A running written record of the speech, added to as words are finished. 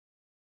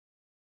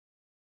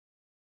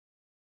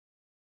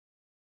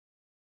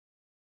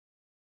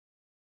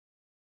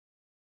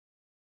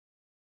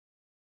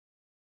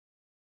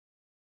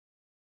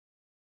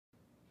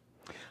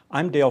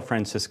I'm Dale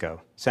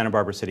Francisco, Santa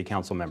Barbara City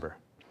Council member.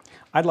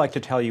 I'd like to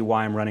tell you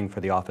why I'm running for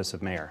the office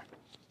of mayor.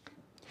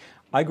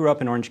 I grew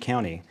up in Orange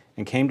County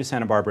and came to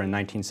Santa Barbara in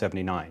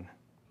 1979.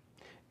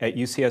 At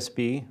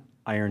UCSB,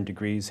 I earned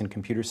degrees in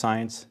computer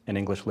science and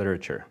English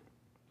literature.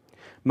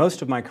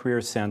 Most of my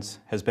career since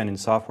has been in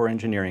software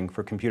engineering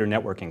for computer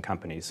networking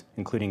companies,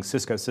 including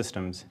Cisco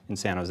Systems in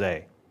San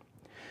Jose.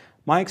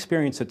 My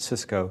experience at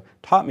Cisco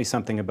taught me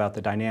something about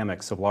the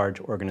dynamics of large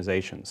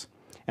organizations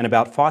and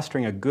about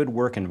fostering a good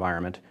work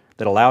environment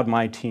that allowed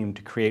my team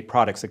to create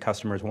products that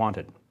customers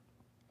wanted.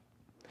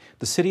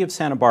 The city of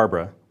Santa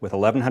Barbara, with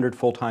 1,100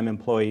 full-time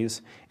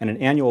employees and an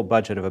annual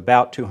budget of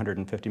about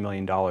 $250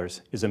 million,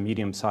 is a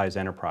medium-sized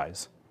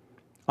enterprise.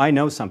 I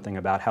know something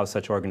about how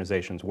such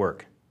organizations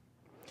work.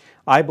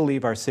 I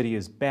believe our city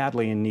is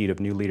badly in need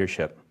of new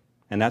leadership,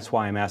 and that's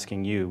why I'm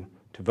asking you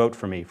to vote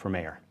for me for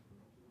mayor.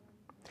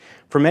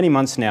 For many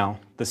months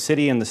now, the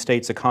city and the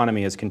state's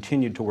economy has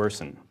continued to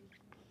worsen.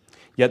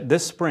 Yet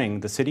this spring,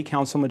 the City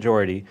Council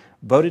majority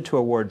voted to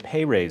award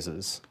pay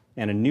raises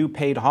and a new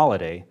paid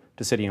holiday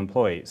to city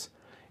employees,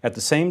 at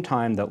the same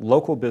time that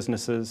local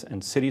businesses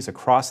and cities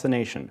across the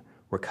nation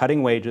were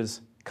cutting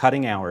wages,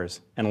 cutting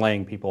hours, and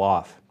laying people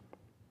off.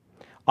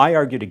 I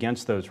argued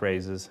against those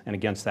raises and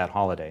against that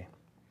holiday.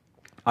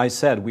 I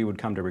said we would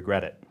come to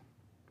regret it.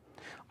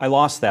 I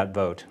lost that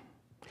vote,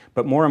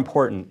 but more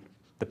important,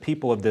 the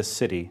people of this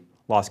city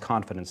lost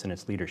confidence in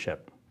its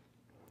leadership.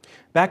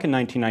 Back in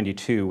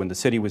 1992, when the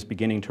city was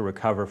beginning to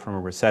recover from a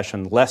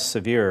recession less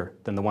severe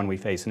than the one we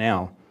face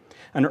now,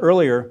 an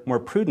earlier, more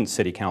prudent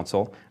city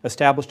council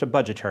established a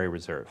budgetary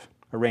reserve,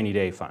 a rainy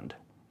day fund.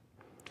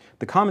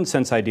 The common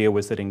sense idea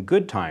was that in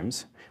good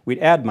times, we'd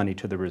add money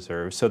to the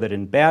reserve so that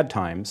in bad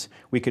times,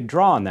 we could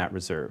draw on that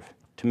reserve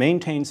to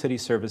maintain city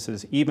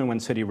services even when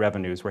city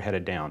revenues were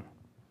headed down.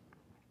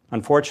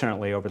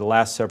 Unfortunately, over the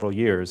last several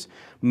years,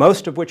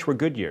 most of which were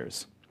good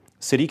years,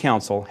 City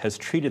Council has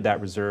treated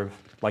that reserve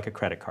like a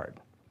credit card.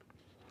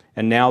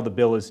 And now the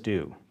bill is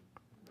due.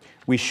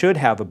 We should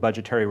have a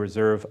budgetary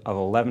reserve of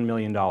 $11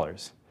 million.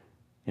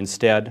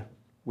 Instead,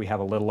 we have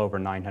a little over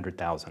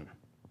 $900,000.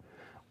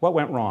 What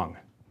went wrong?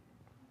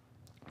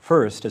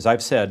 First, as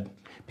I've said,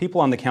 people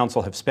on the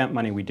council have spent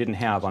money we didn't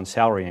have on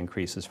salary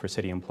increases for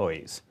city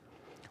employees.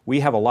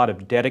 We have a lot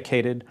of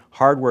dedicated,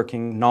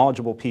 hardworking,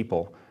 knowledgeable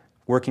people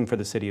working for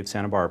the city of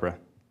Santa Barbara,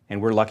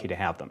 and we're lucky to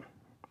have them.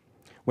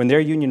 When their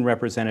union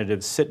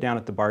representatives sit down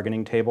at the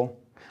bargaining table,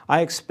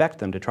 I expect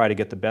them to try to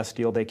get the best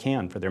deal they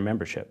can for their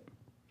membership.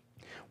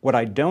 What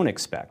I don't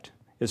expect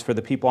is for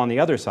the people on the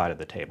other side of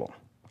the table,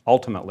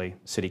 ultimately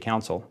City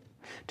Council,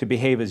 to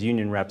behave as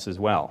union reps as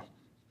well.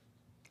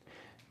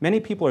 Many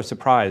people are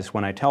surprised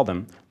when I tell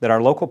them that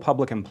our local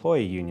public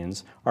employee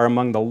unions are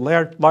among the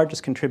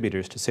largest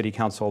contributors to City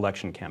Council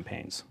election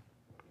campaigns.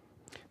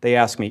 They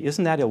ask me,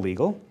 isn't that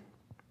illegal?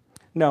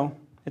 No,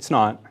 it's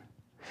not.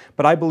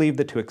 But I believe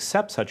that to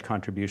accept such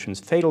contributions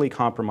fatally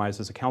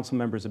compromises a council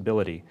member's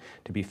ability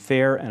to be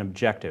fair and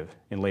objective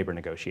in labor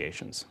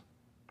negotiations.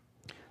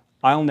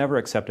 I'll never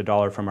accept a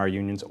dollar from our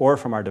unions or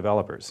from our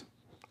developers.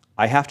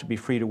 I have to be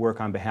free to work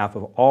on behalf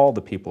of all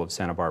the people of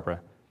Santa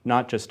Barbara,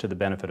 not just to the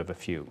benefit of a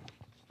few.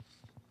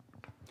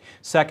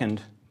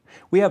 Second,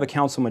 we have a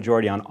council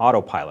majority on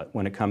autopilot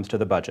when it comes to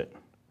the budget.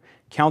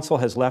 Council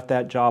has left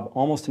that job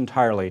almost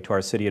entirely to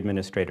our city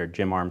administrator,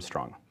 Jim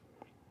Armstrong.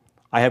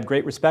 I have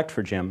great respect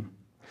for Jim,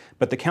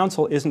 but the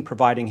council isn't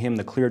providing him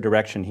the clear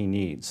direction he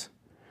needs.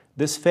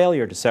 This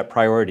failure to set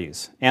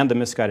priorities and the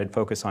misguided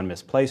focus on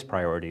misplaced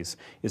priorities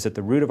is at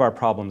the root of our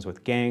problems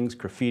with gangs,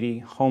 graffiti,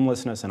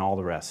 homelessness, and all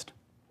the rest.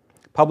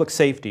 Public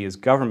safety is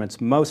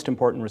government's most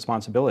important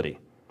responsibility.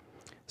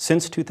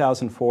 Since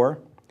 2004,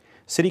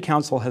 City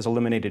Council has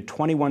eliminated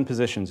 21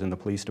 positions in the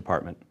police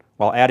department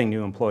while adding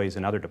new employees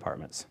in other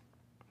departments.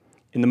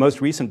 In the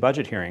most recent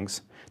budget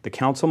hearings, the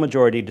council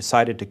majority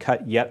decided to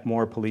cut yet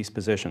more police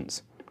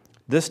positions.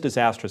 This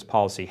disastrous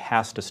policy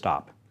has to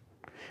stop.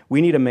 We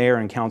need a mayor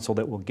and council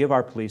that will give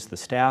our police the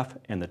staff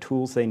and the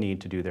tools they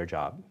need to do their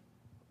job.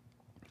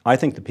 I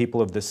think the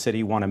people of this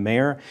city want a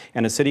mayor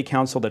and a city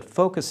council that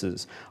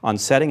focuses on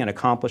setting and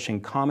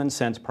accomplishing common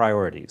sense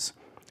priorities,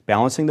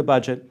 balancing the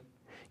budget,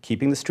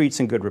 keeping the streets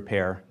in good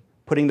repair,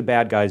 putting the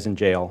bad guys in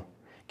jail,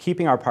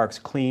 keeping our parks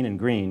clean and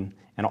green,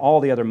 and all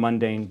the other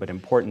mundane but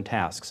important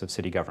tasks of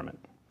city government.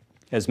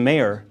 As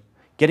mayor,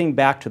 getting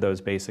back to those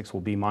basics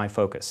will be my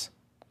focus.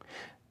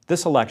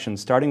 This election,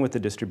 starting with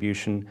the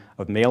distribution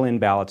of mail-in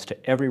ballots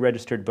to every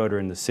registered voter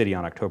in the city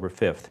on October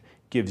 5th,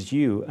 gives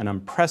you an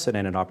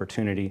unprecedented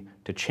opportunity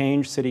to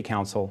change City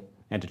Council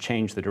and to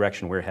change the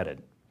direction we're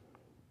headed.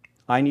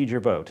 I need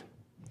your vote,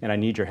 and I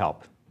need your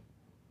help.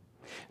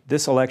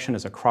 This election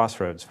is a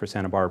crossroads for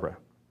Santa Barbara.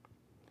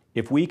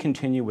 If we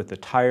continue with the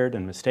tired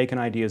and mistaken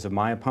ideas of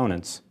my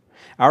opponents,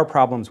 our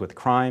problems with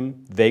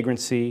crime,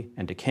 vagrancy,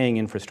 and decaying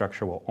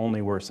infrastructure will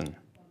only worsen.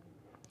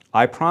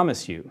 I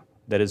promise you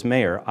that as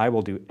mayor, I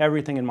will do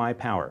everything in my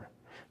power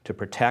to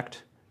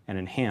protect and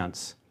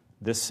enhance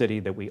this city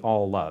that we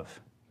all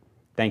love.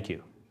 Thank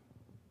you.